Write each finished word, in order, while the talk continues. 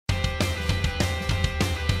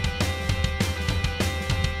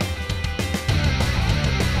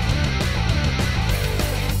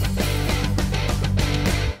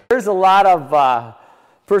There's a lot of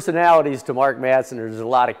personalities to Mark Madson. There's a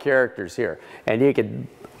lot of characters here, and you can,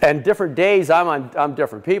 and different days I'm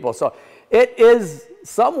different people. So it is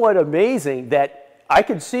somewhat amazing that I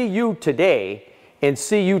could see you today and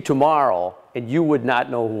see you tomorrow, and you would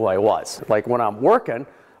not know who I was. Like when I'm working,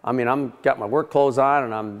 I mean, I'm got my work clothes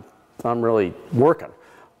on, and I'm really working.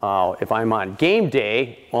 If I'm on game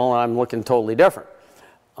day, well, I'm looking totally different.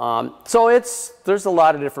 So there's a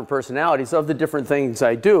lot of different personalities of the different things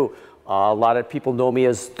I do. A lot of people know me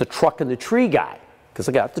as the truck and the tree guy, because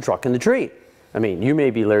I got the truck and the tree. I mean, you may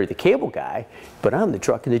be Larry the Cable Guy, but I'm the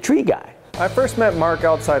truck and the tree guy. I first met Mark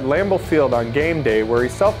outside Lambeau Field on game day, where he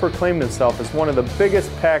self-proclaimed himself as one of the biggest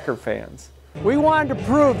Packer fans. We wanted to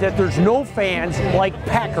prove that there's no fans like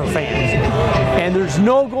Packer fans, and there's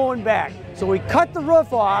no going back. So we cut the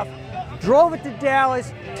roof off, drove it to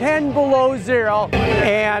Dallas, 10 below zero,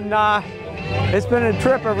 and it's been a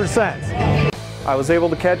trip ever since. I was able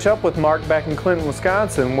to catch up with Mark back in Clinton,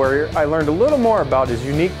 Wisconsin, where I learned a little more about his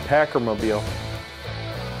unique Packermobile.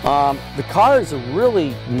 The car is a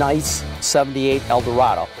really nice 78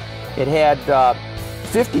 Eldorado. It had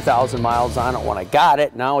 50,000 miles on it when I got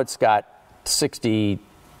it. Now it's got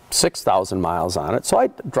 66,000 miles on it, so I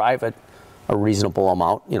drive it a reasonable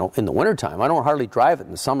amount, you know, in the wintertime. I don't hardly drive it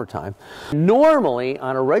in the summertime. Normally,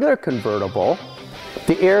 on a regular convertible,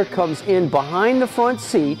 the air comes in behind the front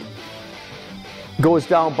seat, goes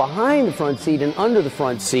down behind the front seat and under the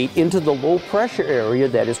front seat into the low pressure area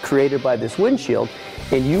that is created by this windshield,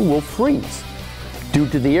 and you will freeze due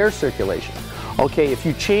to the air circulation. Okay, if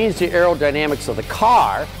you change the aerodynamics of the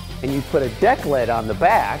car and you put a deck lid on the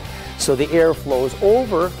back so the air flows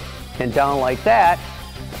over and down like that,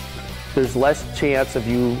 there's less chance of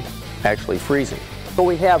you actually freezing. So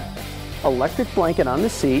we have electric blanket on the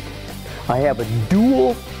seat. I have a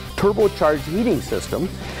dual turbocharged heating system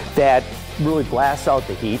that really blasts out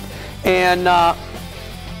the heat, and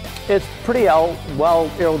it's pretty well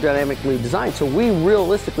aerodynamically designed, so we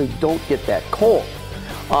realistically don't get that cold.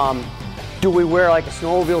 Do we wear like a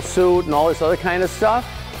snowmobile suit and all this other kind of stuff?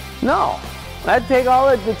 No, that'd take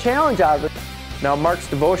all the challenge out of it. Now, Mark's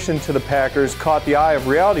devotion to the Packers caught the eye of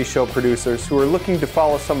reality show producers who were looking to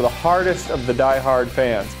follow some of the hardest of the die-hard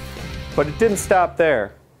fans. But it didn't stop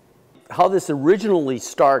there. How this originally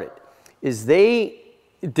started is they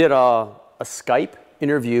did a Skype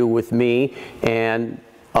interview with me and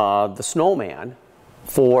the Snowman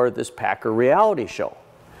for this Packer reality show.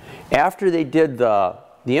 After they did the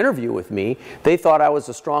interview with me, they thought I was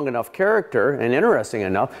a strong enough character and interesting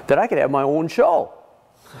enough that I could have my own show.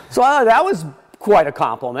 So that was quite a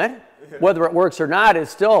compliment. Whether it works or not is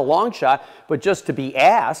still a long shot, but just to be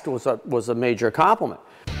asked was a major compliment.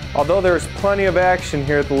 Although there's plenty of action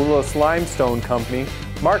here at the Lewis Limestone Company,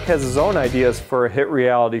 Mark has his own ideas for a hit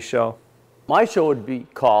reality show. My show would be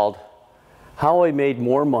called How I Made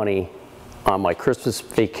More Money on My Christmas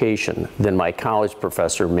Vacation Than My College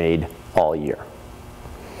Professor Made All Year.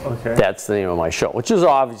 Okay. That's the name of my show, which is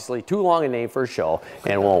obviously too long a name for a show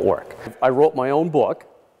and won't work. I wrote my own book,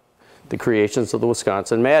 The Creations of the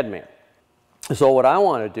Wisconsin Madman. So what I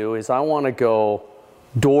want to do is I want to go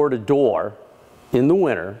door to door in the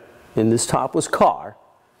winter in this topless car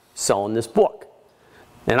selling this book.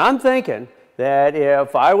 And I'm thinking that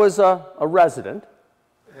if I was a resident,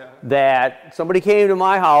 that somebody came to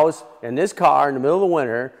my house in this car in the middle of the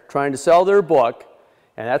winter trying to sell their book,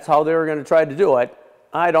 and that's how they were going to try to do it,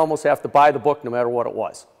 I'd almost have to buy the book no matter what it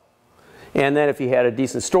was. And then if he had a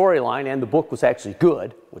decent storyline and the book was actually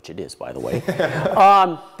good, which it is, by the way,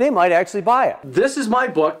 they might actually buy it. This is my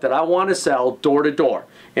book that I want to sell door to door.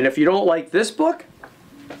 And if you don't like this book,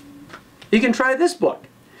 you can try this book.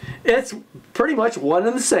 It's pretty much one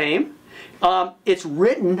and the same. It's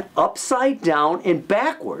written upside down and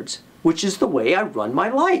backwards, which is the way I run my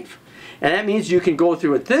life. And that means you can go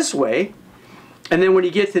through it this way, and then when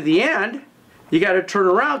you get to the end, you got to turn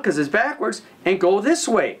around because it's backwards and go this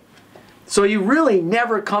way. So you really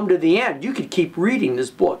never come to the end. You could keep reading this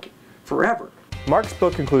book forever. Mark's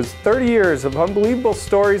book includes 30 years of unbelievable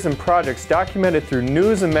stories and projects documented through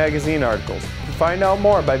news and magazine articles. You can find out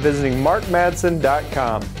more by visiting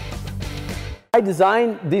markmadson.com. I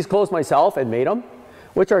designed these clothes myself and made them,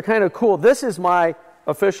 which are kind of cool. This is my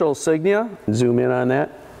official insignia. Zoom in on that.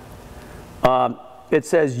 It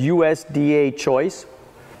says USDA choice,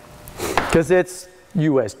 because it's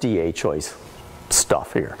USDA choice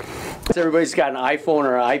stuff here. Everybody's got an iPhone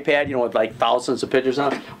or an iPad, you know, with like thousands of pictures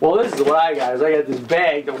on it. Well, this is what I got. Is I got this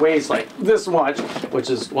bag that weighs like this much, which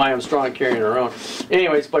is why I'm strong carrying it around.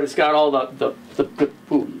 Anyways, but it's got all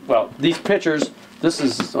well, these pictures. This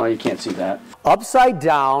is, oh, you can't see that. Upside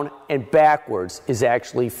down and backwards is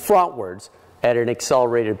actually frontwards. at an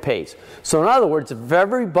accelerated pace. So in other words, if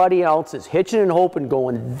everybody else is hitching and hoping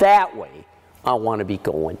going that way, I want to be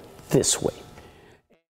going this way.